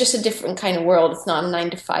it's just a different kind of world. It's not a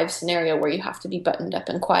 9-to-5 scenario where you have to be buttoned up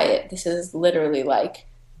and quiet. This is literally like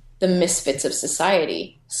the misfits of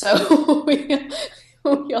society. So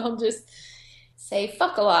we all just say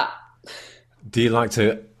fuck a lot. Do you like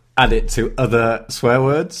to add it to other swear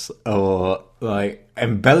words, or like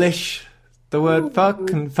embellish the word fuck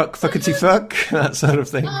and fuckity fuck, that sort of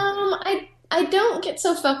thing? I don't get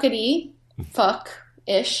so fuck-ish,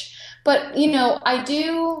 but you know, I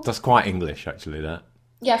do. That's quite English, actually, that.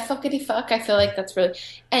 Yeah, fuckity fuck. I feel like that's really,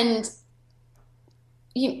 and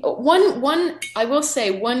you know, one I will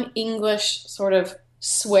say one English sort of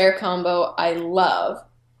swear combo I love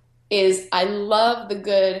is I love the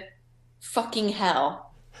good fucking hell.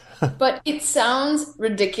 But it sounds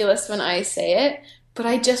ridiculous when I say it, but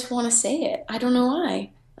I just want to say it. I don't know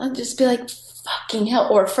why. I'll just be like, fucking hell,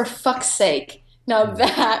 or for fuck's sake. Now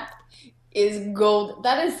that is gold.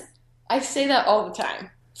 That is, I say that all the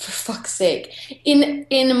time. For fuck's sake.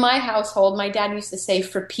 In my household, my dad used to say,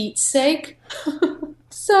 for Pete's sake.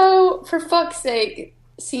 So, for fuck's sake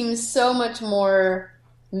seems so much more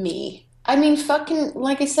me. I mean, fucking,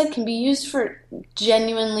 like I said, can be used for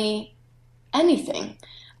genuinely anything.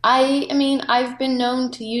 I mean, I've been known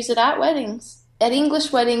to use it at weddings. At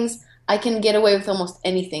English weddings, I can get away with almost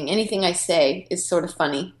anything. Anything I say is sort of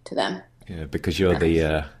funny to them. Yeah, because you're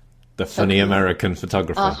the funny American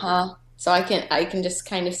photographer. Uh-huh. So I can just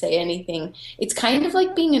kind of say anything. It's kind of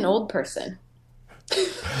like being an old person.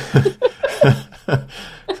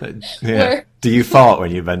 Yeah. Do you fart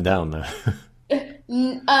when you bend down though?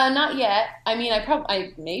 Not yet. I mean,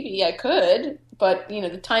 maybe I could, but you know,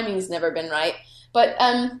 the timing's never been right. But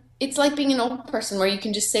it's like being an old person where you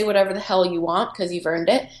can just say whatever the hell you want because you've earned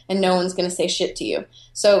it, and no one's going to say shit to you.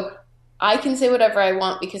 So I can say whatever I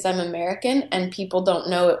want because I'm American, and people don't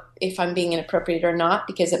know if I'm being inappropriate or not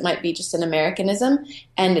because it might be just an Americanism,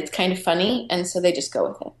 and it's kind of funny, and so they just go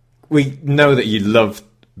with it. We know that you love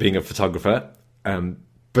being a photographer,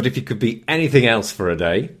 but if you could be anything else for a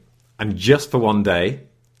day, and just for one day,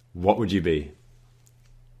 what would you be?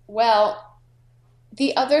 Well,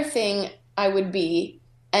 the other thing I would be,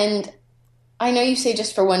 and I know you say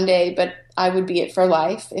just for one day, but I would be it for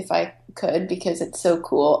life if I could because it's so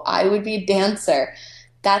cool. I would be a dancer.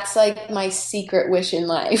 That's like my secret wish in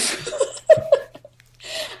life.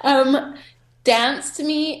 Dance to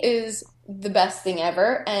me is the best thing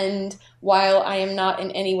ever, and while I am not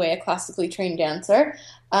in any way a classically trained dancer,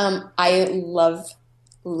 I love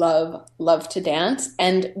to dance.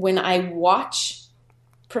 And when I watch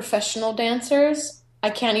professional dancers, I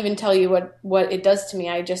can't even tell you what it does to me.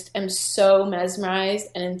 I just am so mesmerized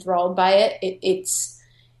and enthralled by it.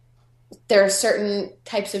 There are certain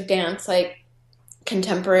types of dance, like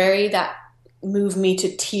contemporary, that move me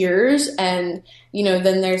to tears. And, you know,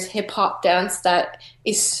 then there's hip hop dance that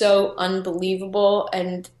is so unbelievable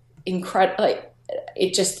and incredible. Like,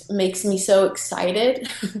 it just makes me so excited.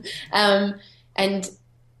 And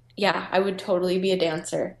yeah, I would totally be a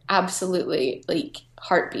dancer. Absolutely. Like,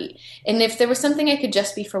 heartbeat. And if there was something I could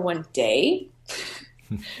just be for one day,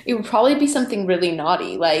 it would probably be something really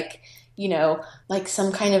naughty, like, you know, like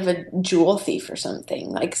some kind of a jewel thief or something,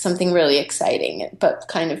 like something really exciting, but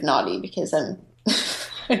kind of naughty because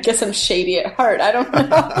I guess I'm shady at heart. I don't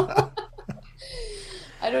know.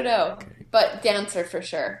 I don't know. But dancer for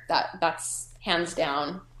sure. That's hands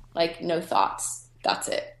down, like no thoughts. That's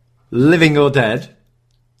it. Living or dead,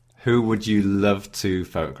 who would you love to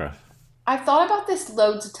photograph? I've thought about this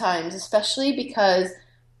loads of times, especially because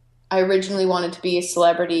I originally wanted to be a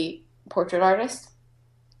celebrity portrait artist.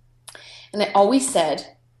 And I always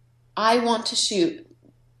said, I want to shoot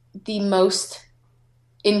the most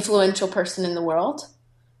influential person in the world,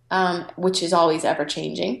 which is always ever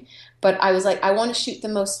changing. But I was like, I want to shoot the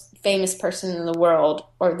most famous person in the world,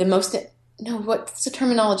 or what's the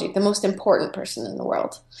terminology? The most important person in the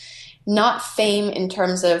world. Not fame in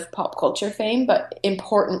terms of pop culture fame, but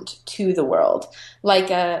important to the world, like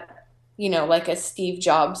a Steve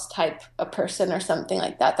Jobs type of person or something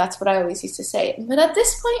like that. That's what I always used to say. But at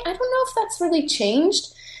this point, I don't know if that's really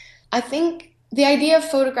changed. I think the idea of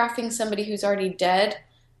photographing somebody who's already dead,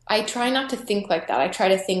 I try not to think like that. I try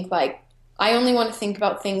to think like, I only want to think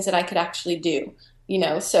about things that I could actually do, you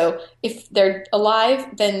know? So if they're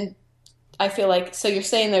alive, then I feel like, so you're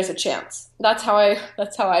saying there's a chance. That's how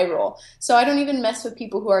I roll. So I don't even mess with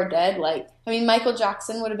people who are dead. Like, I mean, Michael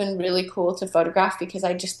Jackson would have been really cool to photograph because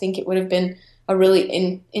I just think it would have been a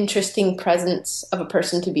really interesting presence of a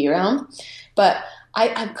person to be around. But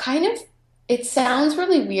I'm kind of, it sounds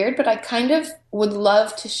really weird, but I kind of would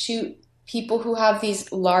love to shoot people who have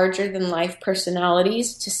these larger than life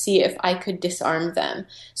personalities to see if I could disarm them.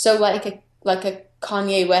 So like a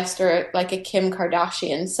Kanye West or like a Kim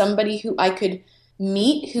Kardashian, somebody who I could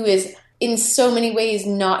meet who is in so many ways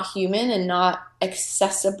not human and not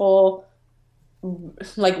accessible,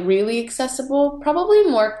 like really accessible, probably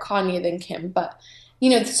more Kanye than Kim, but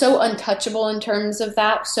you know, so untouchable in terms of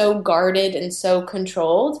that, so guarded and so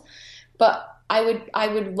controlled. But I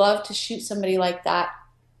would love to shoot somebody like that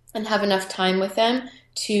and have enough time with them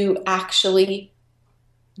to actually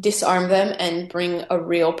disarm them and bring a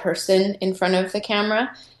real person in front of the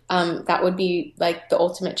camera. That would be like the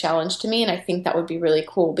ultimate challenge to me. And I think that would be really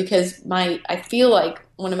cool because I feel like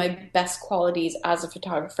one of my best qualities as a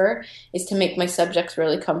photographer is to make my subjects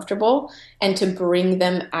really comfortable and to bring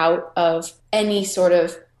them out of any sort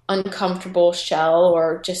of uncomfortable shell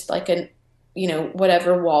or just like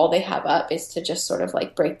whatever wall they have up, is to just sort of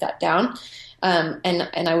like break that down.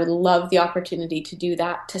 And I would love the opportunity to do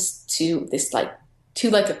that to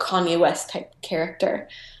a Kanye West type character,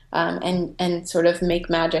 and sort of make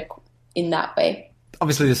magic in that way.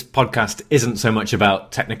 Obviously, this podcast isn't so much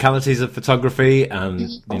about technicalities of photography and,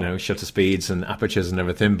 shutter speeds and apertures and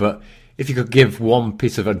everything. But if you could give one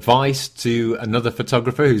piece of advice to another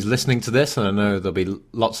photographer who's listening to this, and I know there'll be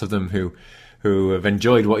lots of them who have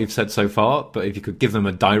enjoyed what you've said so far, but if you could give them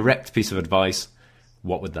a direct piece of advice,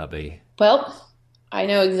 what would that be? Well, I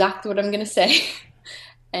know exactly what I'm going to say.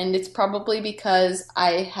 And it's probably because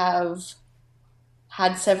I have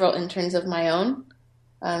had several interns of my own,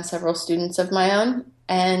 several students of my own.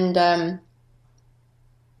 And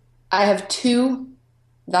I have two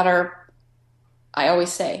that are, I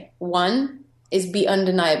always say, one is be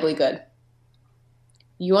undeniably good.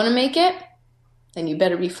 You want to make it? Then you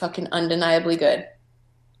better be fucking undeniably good.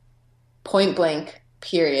 Point blank,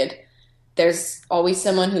 period. There's always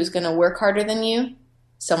someone who's going to work harder than you,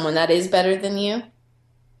 someone that is better than you.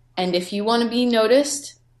 And if you want to be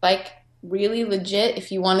noticed, like really legit,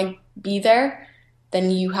 if you want to be there,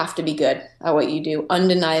 then you have to be good at what you do,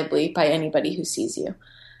 undeniably, by anybody who sees you.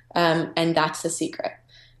 And that's the secret.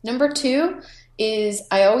 Number two is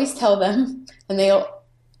I always tell them, and they'll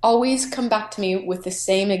always come back to me with the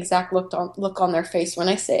same exact look on their face when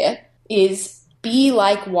I say it, is be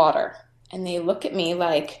like water. And they look at me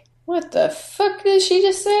like, what the fuck did she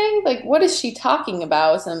just say? Like, what is she talking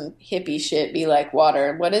about? Some hippie shit, be like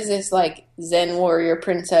water. What is this, like, Zen warrior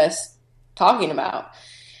princess talking about?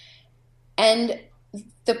 And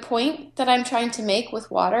the point that I'm trying to make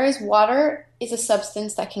with water is a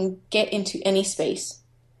substance that can get into any space.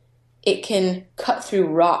 It can cut through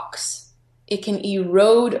rocks. It can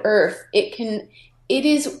erode earth. It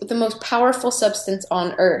is the most powerful substance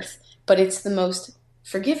on earth, but it's the most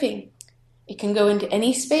forgiving. It can go into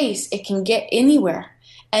any space. It can get anywhere.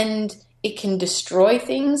 And it can destroy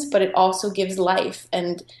things, but it also gives life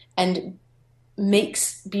and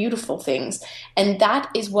makes beautiful things. And that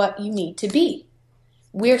is what you need to be.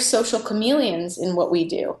 We're social chameleons in what we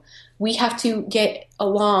do. We have to get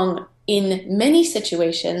along in many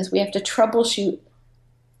situations. We have to troubleshoot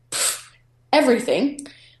everything.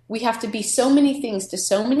 We have to be so many things to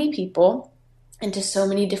so many people and to so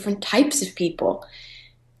many different types of people.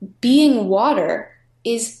 Being water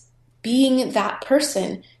is being that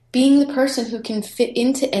person, being the person who can fit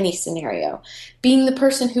into any scenario, being the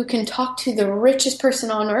person who can talk to the richest person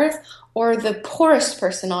on earth or the poorest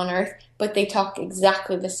person on earth, but they talk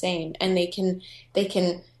exactly the same, and they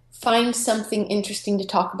can find something interesting to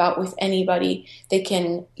talk about with anybody. They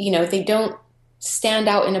can, they don't stand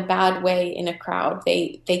out in a bad way in a crowd.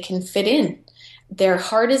 They can fit in. They're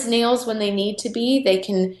hard as nails when they need to be. They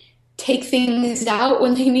can take things out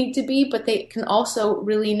when they need to be, but they can also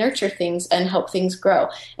really nurture things and help things grow.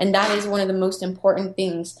 And that is one of the most important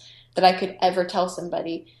things that I could ever tell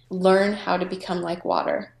somebody. Learn how to become like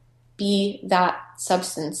water. Be that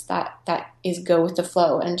substance that is go with the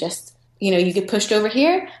flow, and just, you get pushed over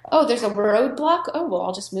here. Oh, there's a roadblock. Oh, well,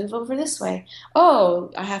 I'll just move over this way.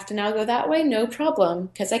 Oh, I have to now go that way. No problem,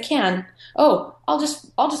 because I can. Oh, I'll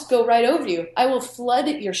just go right over you. I will flood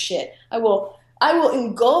your shit. I will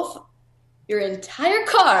engulf your entire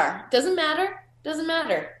car. Doesn't matter,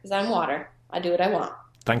 because I'm water. I do what I want.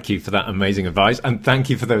 Thank you for that amazing advice, and thank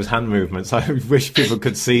you for those hand movements. I wish people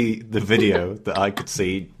could see the video that I could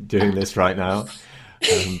see doing this right now.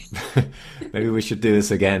 Maybe we should do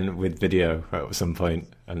this again with video at some point,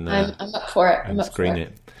 and I'm up for it. And screen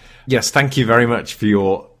it. Yes, thank you very much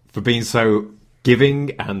for being so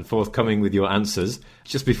giving and forthcoming with your answers.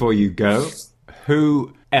 Just before you go,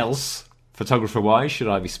 who else, photographer-wise, should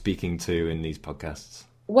I be speaking to in these podcasts?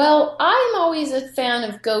 Well, I'm always a fan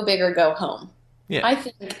of go big or go home. Yeah. I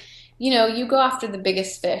think, you go after the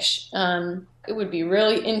biggest fish. It would be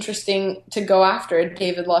really interesting to go after a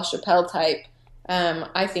David LaChapelle type.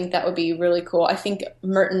 I think that would be really cool. I think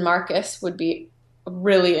Merton Marcus would be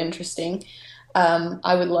really interesting.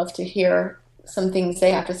 I would love to hear some things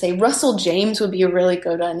they have to say. Russell James would be a really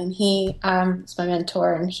good one, and he is my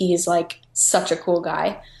mentor, and he's like such a cool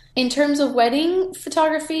guy. In terms of wedding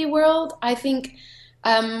photography world, I think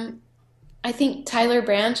Tyler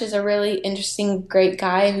Branch is a really interesting, great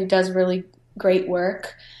guy who does really great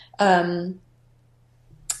work.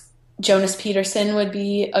 Jonas Peterson would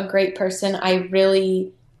be a great person. I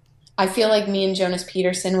feel like me and Jonas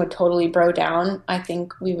Peterson would totally bro down. I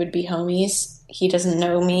think we would be homies. He doesn't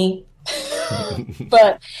know me.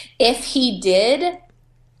 But if he did,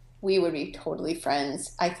 we would be totally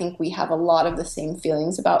friends. I think we have a lot of the same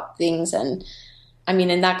feelings about things. And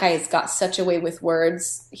that guy has got such a way with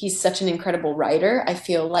words. He's such an incredible writer. I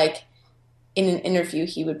feel like in an interview,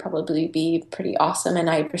 he would probably be pretty awesome. And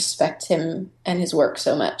I respect him and his work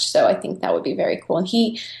so much. So I think that would be very cool. And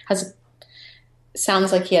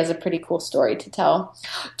sounds like he has a pretty cool story to tell.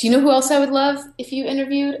 Do you know who else I would love if you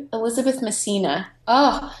interviewed? Elizabeth Messina.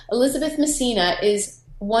 Oh, Elizabeth Messina is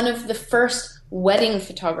one of the first wedding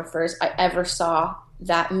photographers I ever saw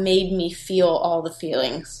that made me feel all the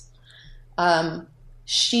feelings.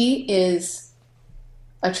 She is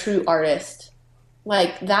a true artist.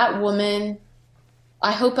 Like, that woman,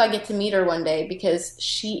 I hope I get to meet her one day because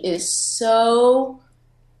she is so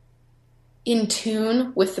in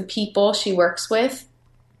tune with the people she works with.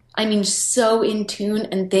 So in tune,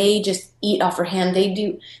 and they just eat off her hand.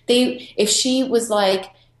 If she was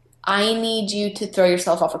like, I need you to throw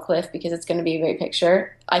yourself off a cliff because it's going to be a great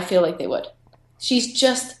picture, I feel like they would. She's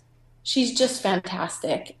just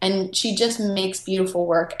fantastic, and she just makes beautiful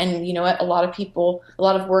work. And you know what? A lot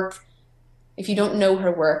of work, if you don't know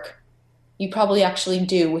her work, you probably actually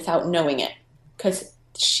do without knowing it, because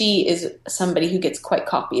she is somebody who gets quite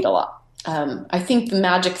copied a lot. I think the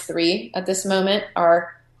magic three at this moment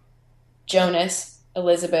are Jonas,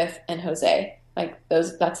 Elizabeth, and Jose.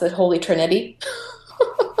 That's the holy trinity.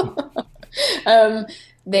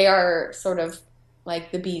 They are sort of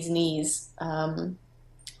like the bee's knees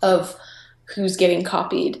of who's getting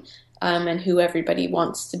copied and who everybody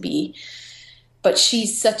wants to be. But she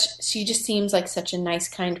just seems like such a nice,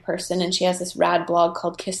 kind person, and she has this rad blog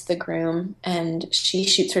called Kiss the Groom, and she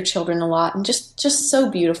shoots her children a lot, and just so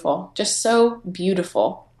beautiful, just so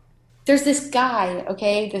beautiful. There's this guy,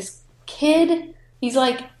 okay, this kid, he's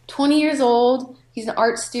like 20 years old, he's an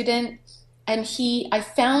art student, and I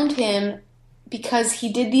found him because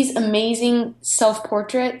he did these amazing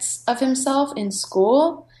self-portraits of himself in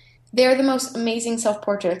school. They're the most amazing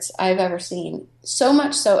self-portraits I've ever seen. So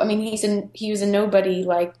much so, he was a nobody,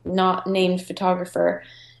 like, not named photographer.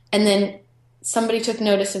 And then somebody took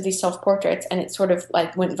notice of these self-portraits, and it sort of,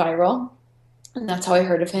 like, went viral. And that's how I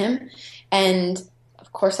heard of him. And,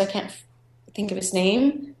 of course, I can't think of his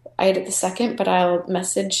name right at the second, but I'll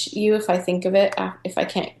message you if I think of it, if I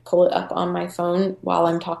can't pull it up on my phone while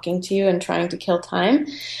I'm talking to you and trying to kill time.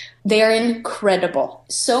 They are incredible.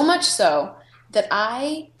 So much so that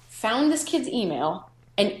I found this kid's email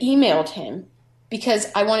and emailed him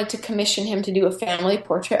because I wanted to commission him to do a family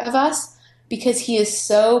portrait of us, because he is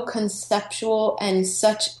so conceptual and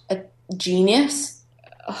such a genius.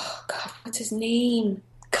 Oh, God, what's his name?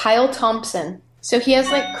 Kyle Thompson. So he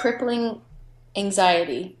has, like, crippling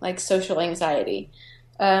anxiety, like social anxiety.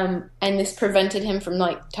 And this prevented him from,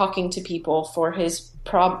 like, talking to people for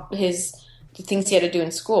the things he had to do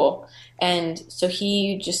in school. And so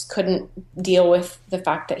he just couldn't deal with the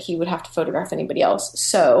fact that he would have to photograph anybody else.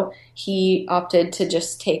 So he opted to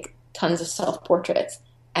just take tons of self-portraits.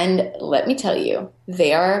 And let me tell you,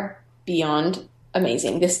 they are beyond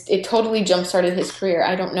amazing. It totally jump-started his career.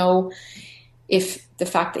 I don't know if the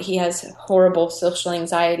fact that he has horrible social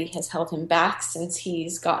anxiety has held him back since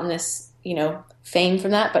he's gotten this, fame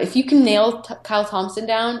from that. But if you can nail Kyle Thompson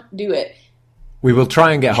down, do it. We will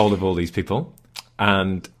try and get hold of all these people.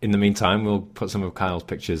 And in the meantime, we'll put some of Kyle's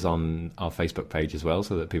pictures on our Facebook page as well,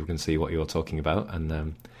 so that people can see what you're talking about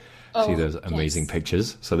and see those amazing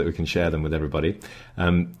pictures, so that we can share them with everybody.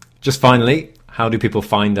 Just finally, how do people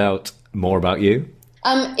find out more about you?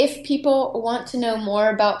 If people want to know more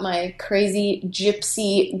about my crazy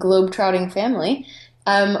gypsy globetrotting family,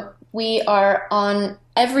 We are on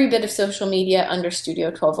every bit of social media under Studio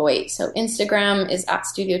 1208. So Instagram is at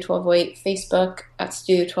Studio 1208, Facebook at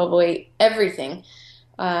Studio 1208, everything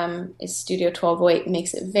is Studio 1208.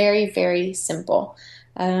 Makes it very, very simple.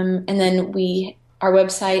 And then our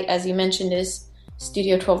website, as you mentioned, is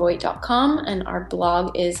studio1208.com, and our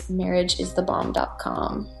blog is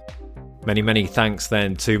marriageisthebomb.com. Many, many thanks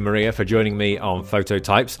then to Maria for joining me on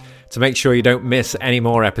Phototypes. To make sure you don't miss any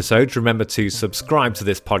more episodes, remember to subscribe to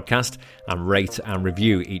this podcast and rate and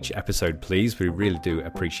review each episode, please. We really do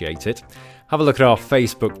appreciate it. Have a look at our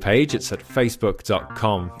Facebook page. It's at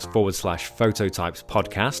facebook.com/Phototypes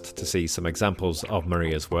podcast to see some examples of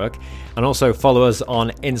Maria's work. And also follow us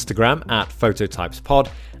on Instagram at PhototypesPod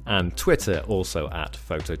and Twitter also at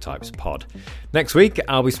PhototypesPod. Next week,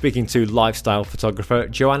 I'll be speaking to lifestyle photographer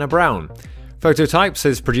Joanna Brown. Phototypes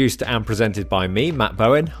is produced and presented by me, Matt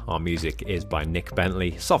Bowen. Our music is by Nick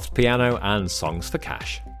Bentley, soft piano and songs for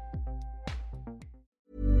cash.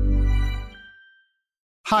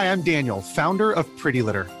 Hi, I'm Daniel, founder of Pretty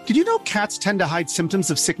Litter. Did you know cats tend to hide symptoms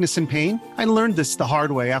of sickness and pain? I learned this the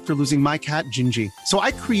hard way after losing my cat, Gingy. So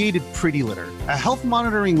I created Pretty Litter, a health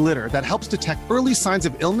monitoring litter that helps detect early signs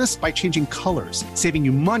of illness by changing colors, saving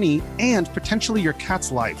you money and potentially your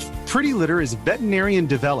cat's life. Pretty Litter is veterinarian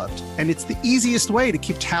developed, and it's the easiest way to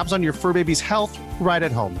keep tabs on your fur baby's health right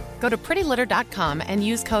at home. Go to prettylitter.com and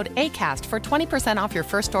use code ACAST for 20% off your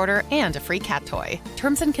first order and a free cat toy.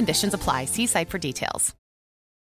 Terms and conditions apply. See site for details.